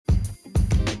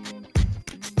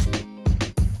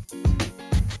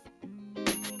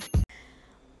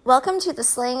Welcome to the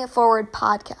Slaying It Forward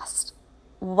podcast.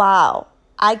 Wow,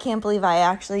 I can't believe I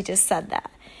actually just said that.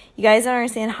 You guys don't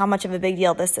understand how much of a big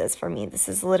deal this is for me. This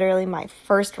is literally my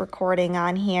first recording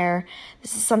on here.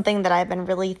 This is something that I've been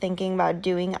really thinking about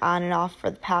doing on and off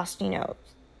for the past,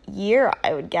 year,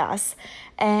 I would guess.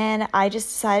 And I just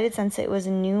decided, since it was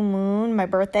a new moon, my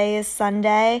birthday is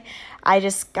Sunday, I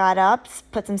just got up,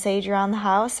 put some sage around the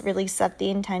house, really set the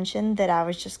intention that I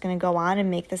was just going to go on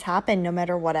and make this happen no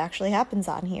matter what actually happens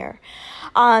on here.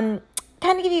 Kind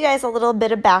of give you guys a little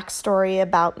bit of backstory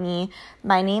about me.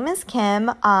 My name is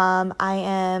Kim. I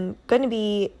am going to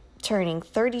be turning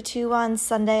 32 on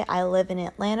Sunday. I live in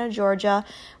Atlanta, Georgia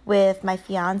with my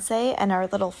fiance and our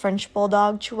little French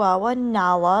bulldog Chihuahua,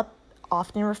 Nala,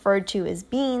 often referred to as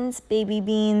Beans, Baby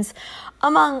Beans,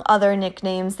 among other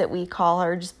nicknames that we call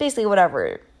her, just basically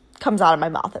whatever comes out of my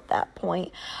mouth at that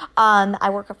point. I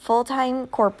work a full-time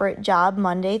corporate job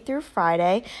Monday through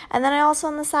Friday, and then I also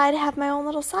on the side have my own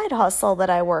little side hustle that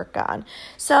I work on.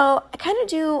 So I kind of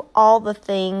do all the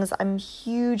things. I'm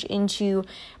huge into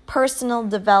personal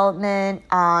development,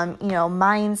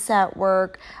 mindset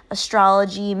work,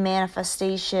 astrology,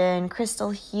 manifestation, crystal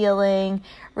healing,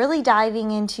 really diving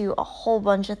into a whole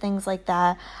bunch of things like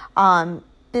that.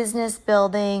 Business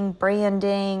building,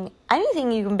 branding,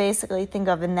 anything you can basically think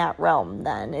of in that realm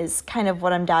then is kind of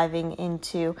what I'm diving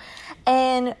into.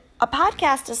 And a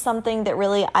podcast is something that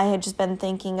really I had just been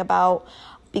thinking about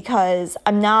because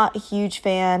I'm not a huge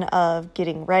fan of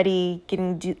getting ready,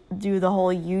 do the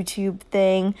whole YouTube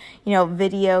thing,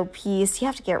 video piece. You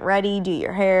have to get ready, do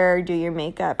your hair, do your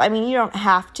makeup. I mean, you don't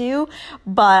have to,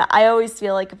 but I always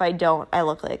feel like if I don't, I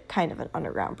look like kind of an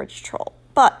underground bridge troll.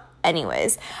 But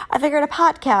anyways, I figured a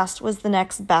podcast was the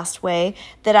next best way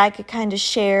that I could kind of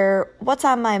share what's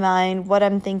on my mind, what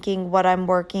I'm thinking, what I'm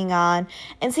working on,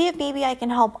 and see if maybe I can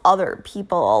help other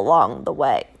people along the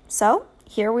way. So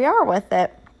here we are with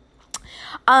it.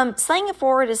 Slaying It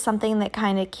Forward is something that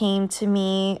kind of came to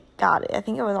me, I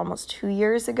think it was almost 2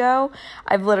 years ago.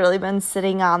 I've literally been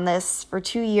sitting on this for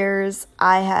 2 years.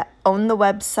 I own the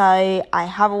website. I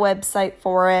have a website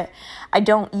for it. I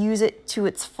don't use it to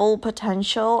its full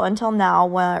potential until now,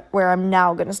 where I'm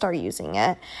now going to start using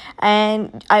it.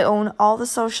 And I own all the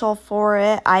social for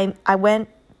it. I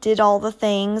did all the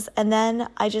things, and then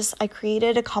I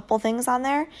created a couple things on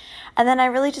there, and then I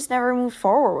really just never moved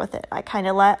forward with it. I kind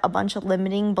of let a bunch of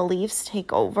limiting beliefs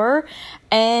take over,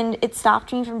 and it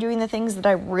stopped me from doing the things that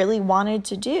I really wanted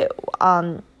to do.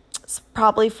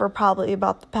 Probably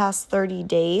about the past 30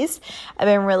 days, I've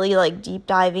been really deep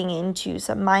diving into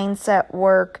some mindset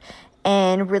work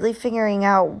and really figuring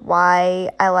out why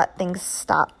I let things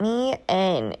stop me.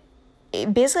 And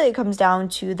it comes down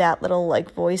to that little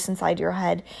voice inside your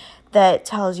head that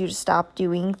tells you to stop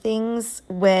doing things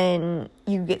when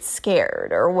you get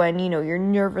scared or when you're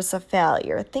nervous of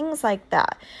failure, things like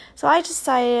that. So I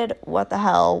decided, what the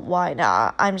hell, why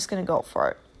not? I'm just gonna go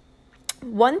for it.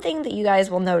 One thing that you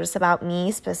guys will notice about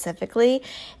me specifically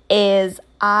is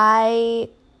I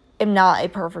am not a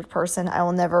perfect person. I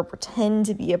will never pretend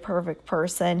to be a perfect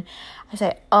person. I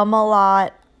say a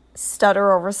lot,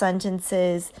 stutter over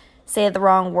sentences, say the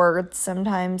wrong words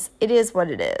sometimes. It is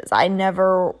what it is. I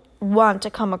never want to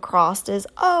come across as,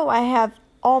 I have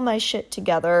all my shit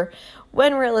together,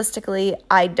 when realistically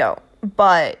I don't.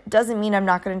 But doesn't mean I'm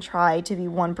not going to try to be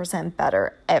 1%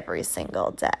 better every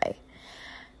single day.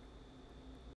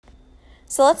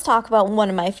 So let's talk about one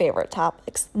of my favorite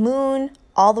topics, moon,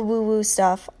 all the woo-woo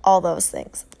stuff, all those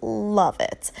things. Love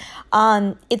it.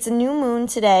 It's a new moon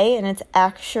today, and it's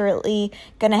actually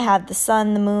going to have the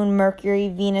sun, the moon, Mercury,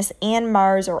 Venus, and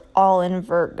Mars are all in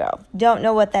Virgo. Don't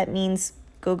know what that means?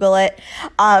 Google it.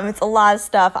 It's a lot of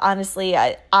stuff. Honestly,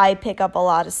 I pick up a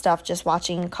lot of stuff just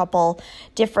watching a couple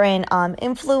different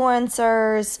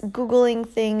influencers, Googling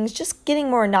things, just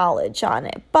getting more knowledge on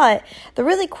it. But the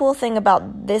really cool thing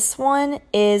about this one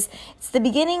is it's the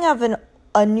beginning of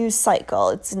a new cycle.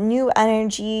 It's new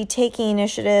energy, taking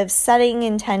initiative, setting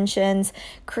intentions,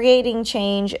 creating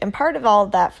change. And part of all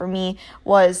of that for me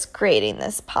was creating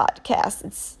this podcast.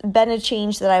 It's been a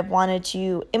change that I've wanted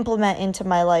to implement into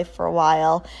my life for a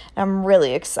while, and I'm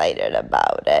really excited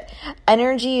about it.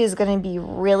 Energy is going to be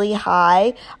really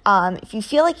high. If you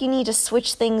feel like you need to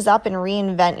switch things up and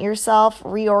reinvent yourself,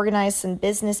 reorganize some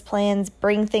business plans,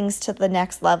 bring things to the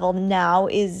next level, now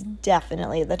is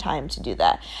definitely the time to do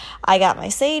that. I got my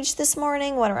sage this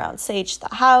morning, went around sage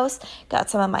the house, got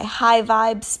some of my high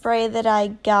vibe spray that I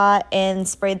got and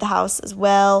sprayed the house as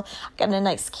well. Got a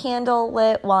nice candle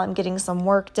lit while I'm getting some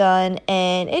work done,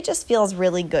 and it just feels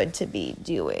really good to be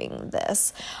doing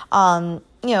this.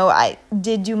 I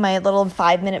did do my little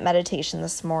 5-minute meditation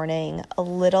this morning. A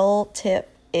little tip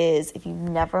is if you've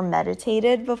never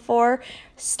meditated before,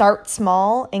 start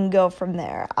small and go from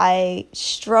there. I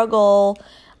struggle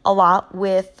a lot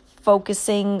with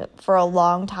focusing for a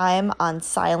long time on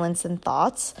silence and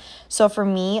thoughts. So for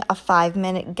me, a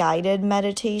 5-minute guided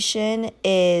meditation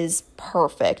is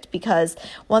perfect because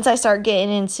once I start getting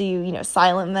into,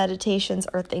 silent meditations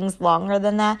or things longer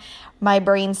than that, my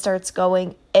brain starts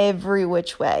going every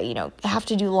which way. Have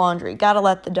to do laundry, got to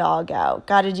let the dog out,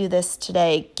 got to do this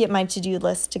today, get my to-do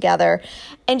list together.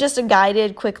 And just a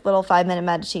guided, quick little 5-minute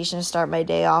meditation to start my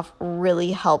day off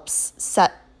really helps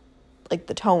set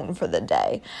the tone for the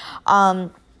day. I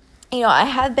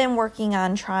have been working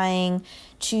on trying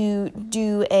to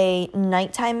do a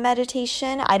nighttime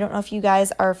meditation. I don't know if you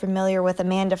guys are familiar with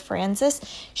Amanda Francis.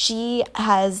 She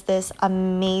has this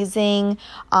amazing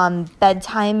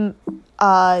bedtime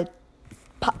guided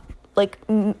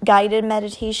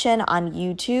meditation on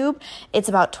YouTube. It's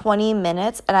about 20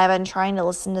 minutes, and I've been trying to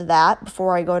listen to that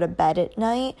before I go to bed at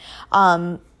night,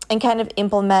 and kind of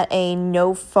implement a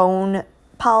no phone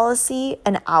policy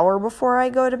an hour before I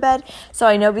go to bed. So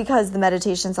I know because the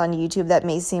meditation's on YouTube, that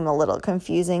may seem a little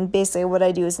confusing. Basically, what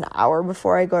I do is an hour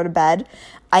before I go to bed,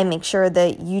 I make sure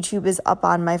that YouTube is up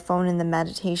on my phone and the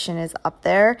meditation is up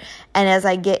there. And as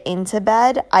I get into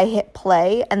bed, I hit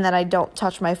play and then I don't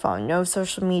touch my phone. No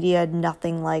social media,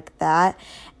 nothing like that.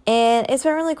 And it's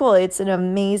been really cool. It's an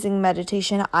amazing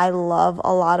meditation. I love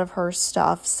a lot of her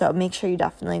stuff. So make sure you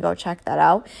definitely go check that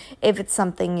out if it's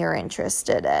something you're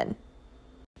interested in.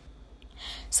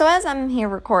 So as I'm here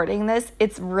recording this,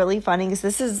 it's really funny because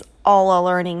this is all a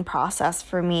learning process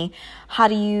for me. How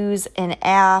to use an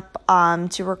app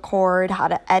to record, how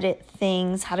to edit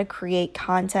things, how to create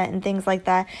content and things like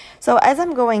that. So as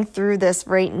I'm going through this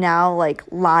right now,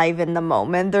 live in the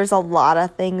moment, there's a lot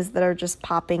of things that are just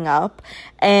popping up.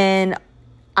 And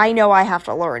I know I have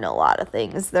to learn a lot of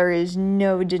things. There is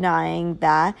no denying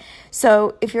that.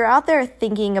 So if you're out there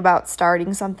thinking about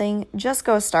starting something, just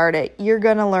go start it. You're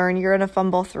going to learn. You're going to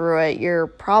fumble through it. You're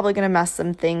probably going to mess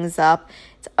some things up.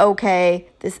 It's okay.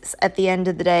 This, at the end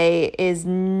of the day, is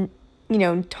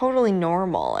totally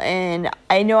normal. And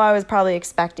I know I was probably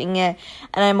expecting it,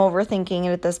 and I'm overthinking it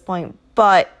at this point.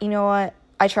 But you know what?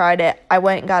 I tried it. I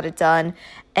went and got it done.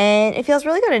 And it feels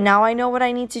really good. And now I know what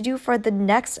I need to do for the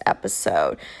next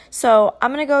episode. So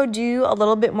I'm going to go do a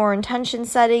little bit more intention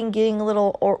setting, getting a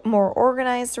little more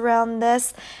organized around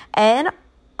this. And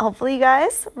hopefully you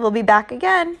guys will be back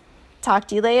again. Talk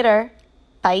to you later.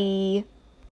 Bye.